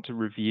might want to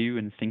review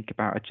and think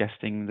about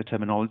adjusting the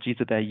terminology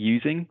that they're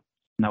using.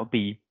 And that would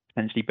be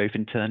potentially both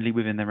internally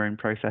within their own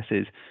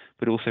processes,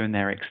 but also in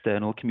their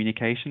external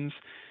communications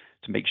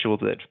to make sure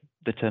that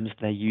the terms that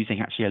they're using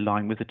actually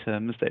align with the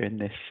terms that are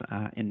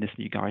in this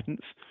new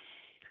guidance.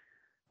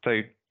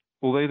 So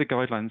although the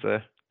guidelines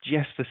are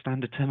just the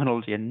standard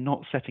terminology and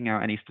not setting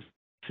out any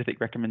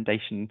specific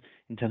recommendation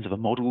in terms of a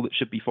model that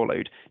should be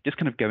followed, just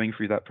kind of going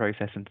through that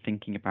process and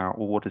thinking about,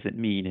 well, what does it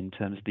mean in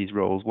terms of these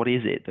roles? What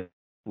is it that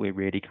we're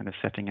really kind of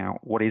setting out?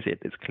 What is it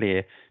that's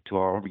clear to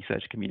our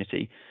research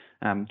community?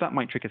 That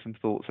might trigger some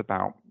thoughts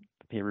about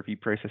the peer review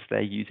process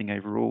they're using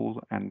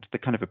overall and the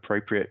kind of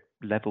appropriate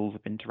levels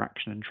of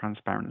interaction and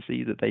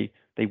transparency that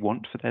they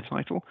want for their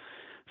title.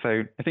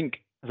 So I think,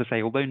 as I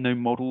say, although no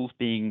models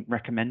being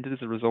recommended as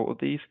a result of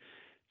these,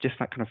 just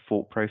that kind of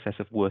thought process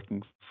of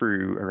working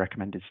through a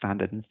recommended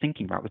standard and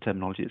thinking about the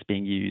terminology that's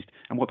being used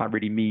and what that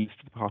really means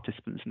to the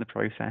participants in the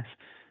process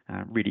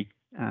really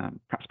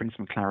perhaps brings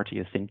some clarity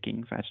of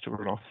thinking for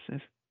editorial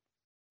offices.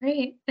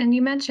 Great. And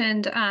you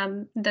mentioned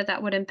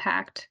that would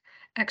impact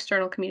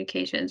external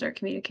communications or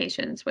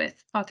communications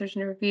with authors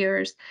and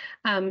reviewers.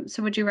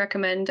 So would you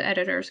recommend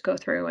editors go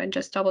through and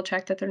just double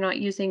check that they're not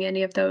using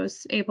any of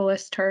those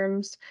ableist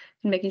terms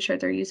and making sure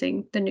they're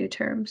using the new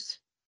terms?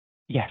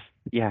 Yes,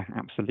 yeah,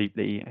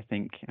 absolutely. I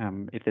think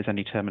if there's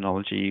any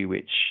terminology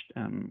which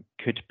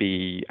could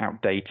be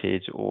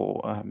outdated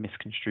or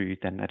misconstrued,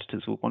 then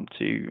editors will want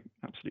to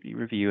absolutely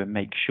review and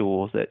make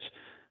sure that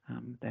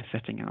they're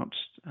setting out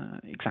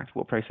exactly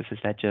what processes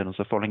their journals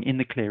are following in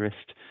the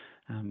clearest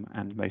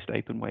and most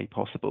open way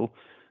possible,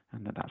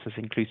 and that's as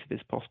inclusive as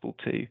possible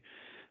too.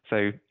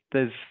 So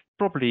there's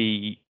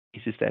probably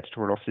cases that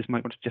editorial offices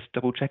might want to just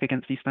double check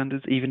against these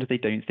standards, even if they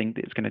don't think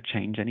that it's going to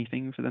change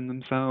anything for them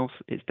themselves.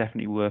 It's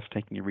definitely worth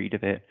taking a read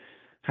of it,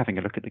 having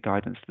a look at the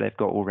guidance that they've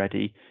got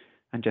already,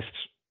 and just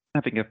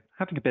having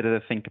a bit of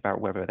a think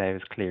about whether they're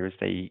as clear as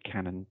they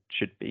can and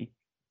should be.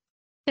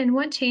 And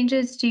what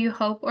changes do you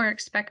hope or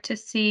expect to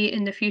see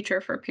in the future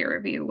for peer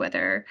review,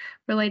 whether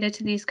related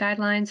to these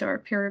guidelines or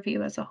peer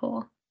review as a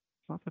whole?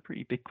 That's a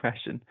pretty big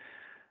question.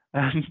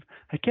 Um,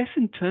 I guess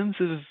in terms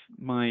of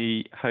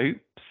my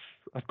hopes,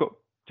 I've got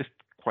just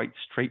quite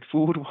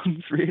straightforward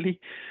ones,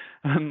 really.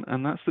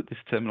 And that's that this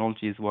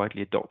terminology is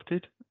widely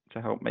adopted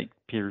to help make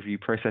peer review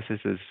processes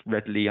as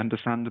readily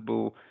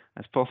understandable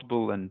as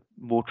possible and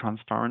more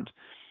transparent.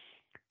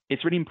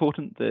 It's really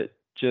important that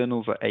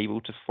journals are able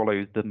to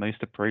follow the most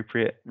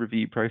appropriate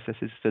review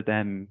processes for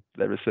them,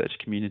 their research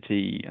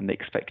community, and the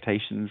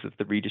expectations of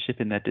the readership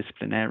in their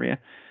discipline area.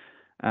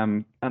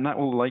 And that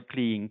will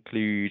likely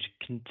include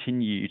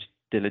continued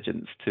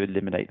diligence to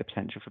eliminate the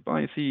potential for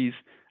biases,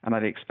 and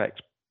I'd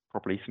expect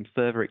probably some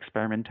further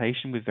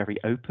experimentation with very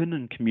open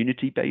and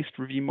community-based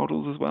review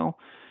models as well.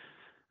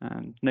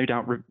 And no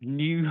doubt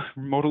new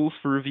models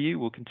for review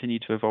will continue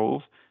to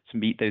evolve to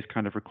meet those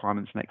kind of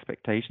requirements and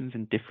expectations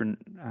in different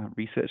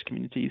research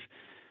communities.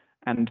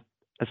 And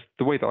as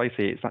the way that I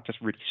see it is that just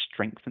really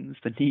strengthens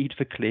the need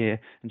for clear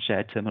and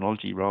shared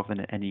terminology rather than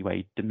in any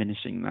way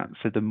diminishing that.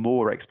 So the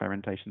more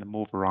experimentation, the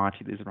more variety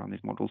there is around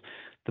these models,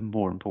 the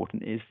more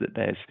important it is that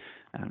there's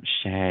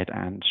shared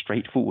and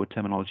straightforward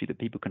terminology that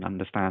people can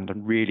understand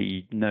and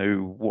really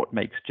know what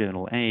makes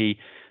journal A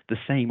the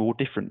same or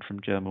different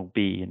from journal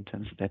B in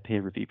terms of their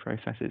peer review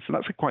processes. So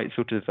that's a quite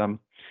sort of,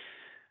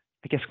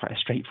 I guess, quite a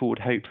straightforward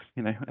hope.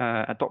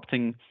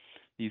 Adopting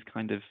these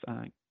kind of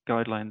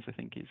guidelines, I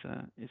think,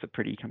 is a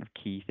pretty kind of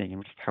key thing and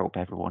will just help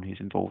everyone who's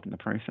involved in the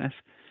process.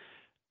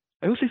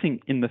 I also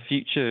think in the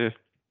future,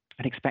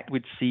 I'd expect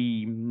we'd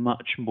see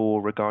much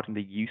more regarding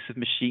the use of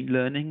machine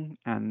learning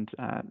and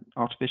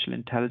artificial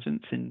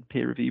intelligence in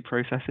peer review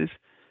processes.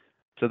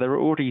 So there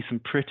are already some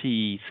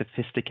pretty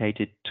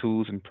sophisticated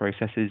tools and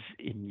processes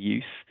in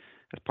use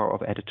as part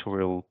of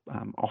editorial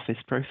office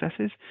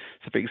processes.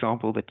 So, for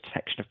example, the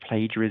detection of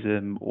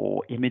plagiarism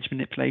or image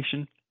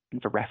manipulation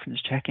and for reference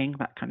checking,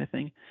 that kind of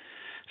thing.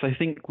 So I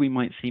think we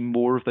might see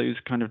more of those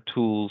kind of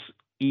tools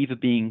either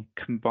being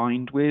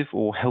combined with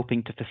or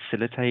helping to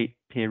facilitate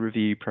peer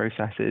review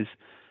processes.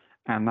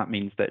 And that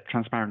means that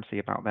transparency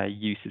about their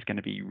use is going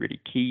to be really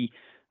key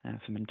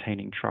for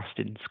maintaining trust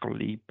in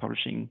scholarly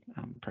publishing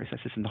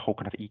processes and the whole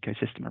kind of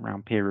ecosystem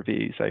around peer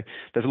review. So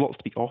there's lots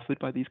to be offered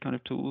by these kind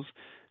of tools.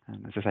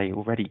 As I say,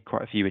 already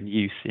quite a few in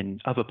use in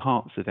other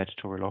parts of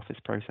editorial office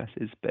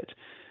processes, but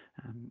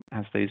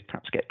as those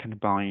perhaps get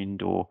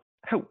combined or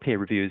help peer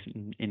reviewers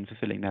in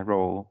fulfilling their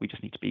role, we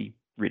just need to be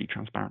really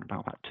transparent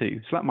about that too.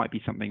 So that might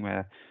be something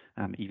where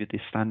either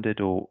this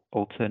standard or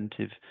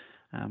alternative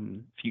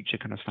future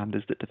kind of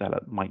standards that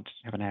develop might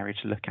have an area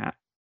to look at.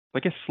 I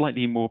guess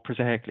slightly more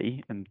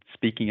prosaically, and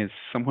speaking as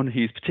someone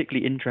who's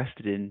particularly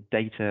interested in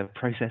data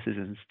processes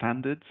and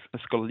standards for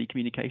scholarly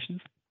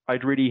communications,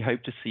 I'd really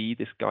hope to see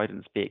this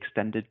guidance be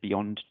extended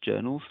beyond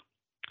journals.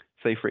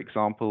 So, for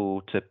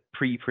example, to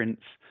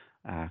preprints,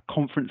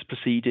 conference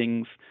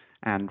proceedings,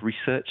 and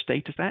research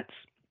data sets.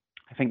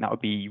 I think that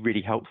would be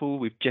really helpful.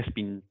 We've just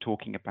been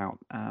talking about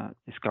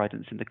this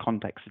guidance in the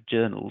context of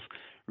journals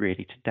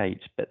really to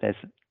date, but there's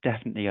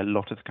definitely a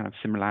lot of kind of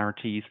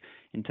similarities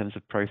in terms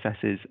of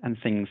processes and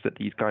things that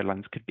these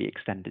guidelines could be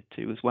extended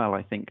to as well,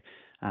 I think,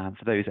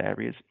 for those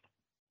areas.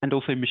 And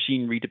also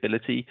machine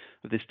readability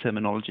of this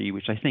terminology,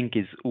 which I think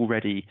is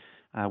already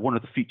one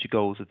of the future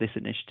goals of this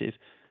initiative,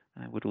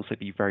 would also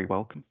be very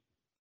welcome.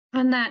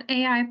 On that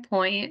AI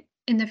point,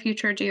 in the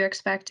future, do you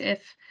expect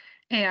if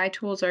AI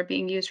tools are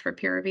being used for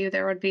peer review,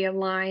 there would be a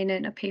line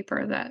in a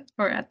paper that,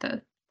 or at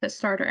the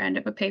start or end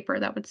of a paper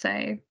that would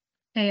say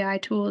AI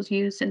tools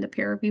used in the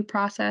peer review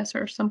process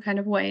or some kind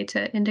of way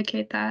to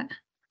indicate that?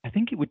 I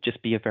think it would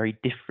just be a very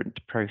different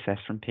process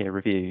from peer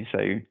review.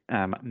 So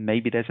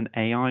maybe there's an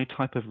AI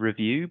type of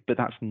review, but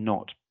that's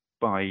not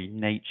by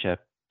nature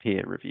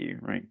peer review,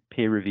 right?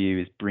 Peer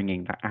review is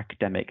bringing that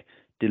academic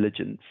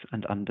diligence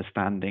and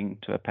understanding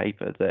to a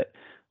paper that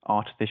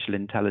artificial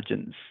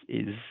intelligence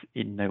is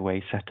in no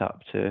way set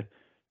up to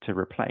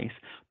replace.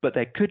 But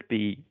there could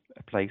be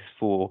a place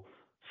for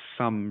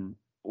some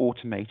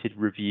automated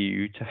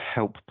review to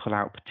help pull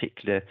out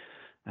particular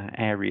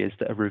areas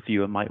that a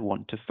reviewer might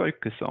want to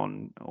focus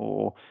on,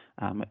 or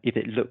if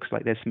it looks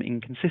like there's some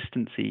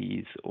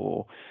inconsistencies,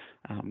 or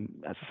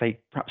as I say,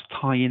 perhaps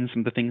tie in some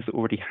of the things that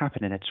already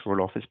happen in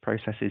editorial office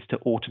processes to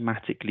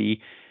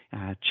automatically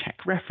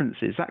check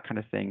references, that kind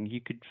of thing. You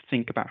could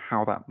think about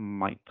how that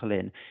might pull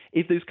in.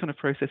 If those kind of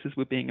processes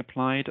were being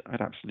applied,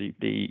 I'd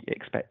absolutely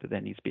expect that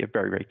there needs to be a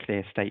very, very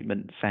clear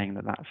statement saying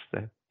that that's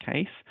the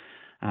case.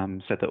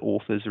 So that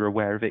authors are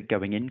aware of it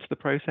going into the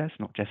process,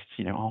 not just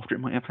after it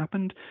might have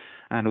happened,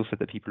 and also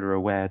that people are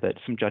aware that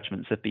some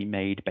judgments have been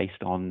made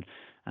based on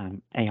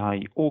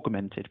AI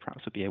augmented,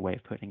 perhaps would be a way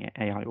of putting it,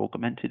 AI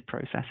augmented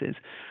processes.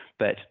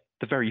 But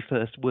the very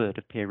first word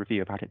of peer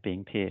review about it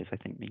being peers, I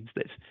think, means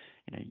that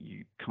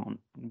you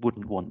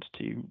wouldn't want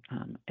to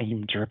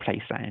aim to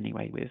replace that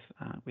anyway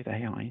with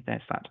AI.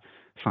 There's that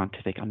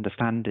scientific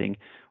understanding,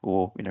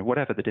 or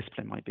whatever the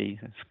discipline might be,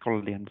 a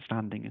scholarly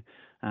understanding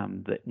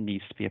that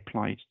needs to be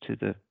applied to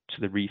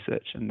the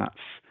research, and that's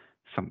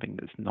something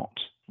that's not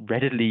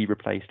readily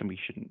replaced, and we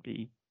shouldn't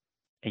be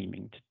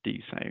aiming to do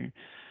so.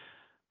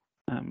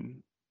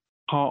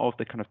 Part of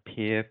the kind of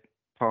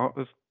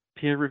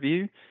peer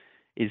review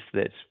is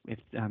that with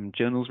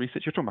journals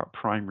research, you're talking about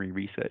primary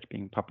research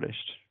being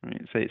published,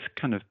 right? So it's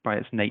kind of by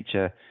its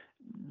nature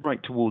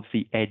right towards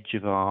the edge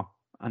of our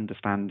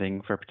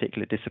understanding for a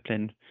particular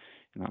discipline.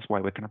 And that's why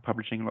we're kind of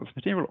publishing lots of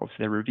material.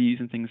 Obviously, there are reviews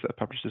and things that are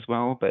published as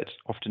well, but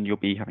often you'll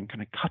be having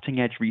kind of cutting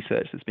edge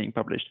research that's being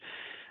published.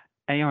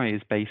 AI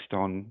is based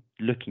on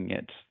looking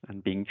at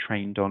and being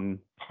trained on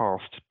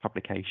past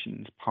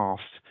publications,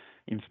 past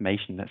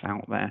information that's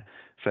out there.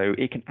 So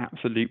it can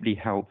absolutely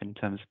help in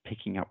terms of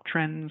picking up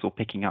trends or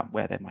picking up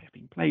where there might have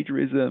been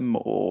plagiarism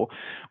or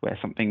where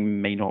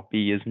something may not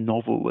be as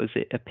novel as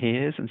it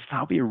appears. And so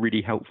that'll be a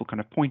really helpful kind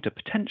of pointer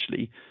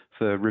potentially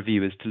for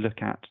reviewers to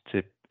look at,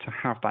 to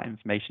have that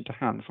information to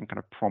hand. Some kind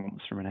of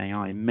prompts from an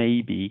AI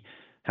may be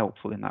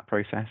helpful in that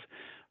process.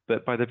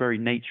 But by the very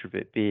nature of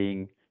it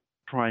being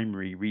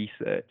primary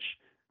research,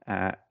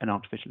 an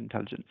artificial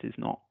intelligence is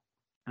not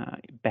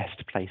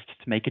best placed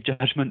to make a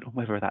judgment on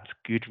whether that's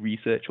good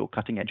research or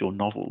cutting edge or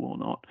novel or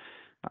not.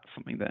 That's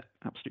something that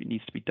absolutely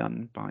needs to be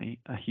done by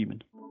a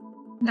human.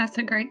 That's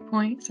a great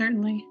point,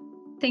 certainly.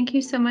 Thank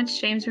you so much,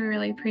 James. We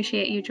really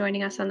appreciate you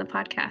joining us on the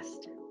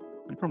podcast.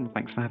 No problem.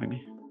 Thanks for having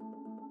me.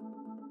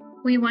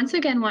 We once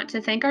again want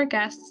to thank our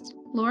guests,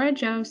 Laura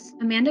Jose,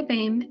 Amanda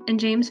Boehm, and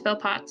James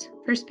Philpotts,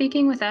 for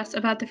speaking with us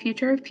about the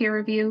future of peer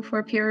review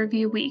for Peer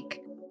Review Week.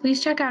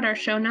 Please check out our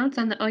show notes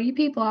on the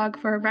OUP blog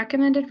for a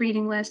recommended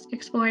reading list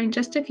exploring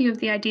just a few of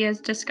the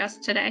ideas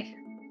discussed today.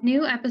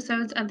 New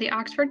episodes of the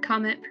Oxford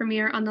Comment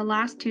premiere on the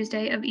last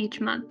Tuesday of each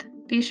month.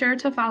 Be sure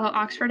to follow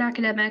Oxford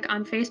Academic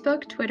on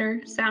Facebook,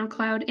 Twitter,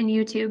 SoundCloud, and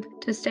YouTube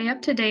to stay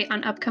up to date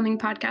on upcoming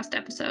podcast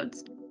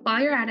episodes.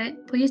 While you're at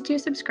it, please do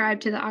subscribe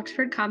to the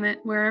Oxford Comment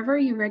wherever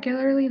you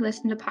regularly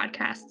listen to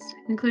podcasts,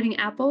 including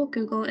Apple,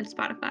 Google, and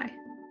Spotify.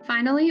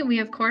 Finally, we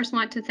of course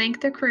want to thank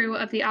the crew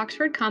of the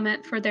Oxford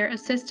Comment for their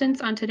assistance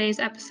on today's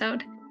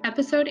episode.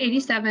 Episode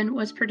 87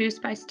 was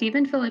produced by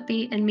Stephen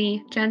Filippi and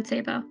me, Jen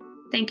Sabo.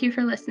 Thank you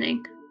for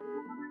listening.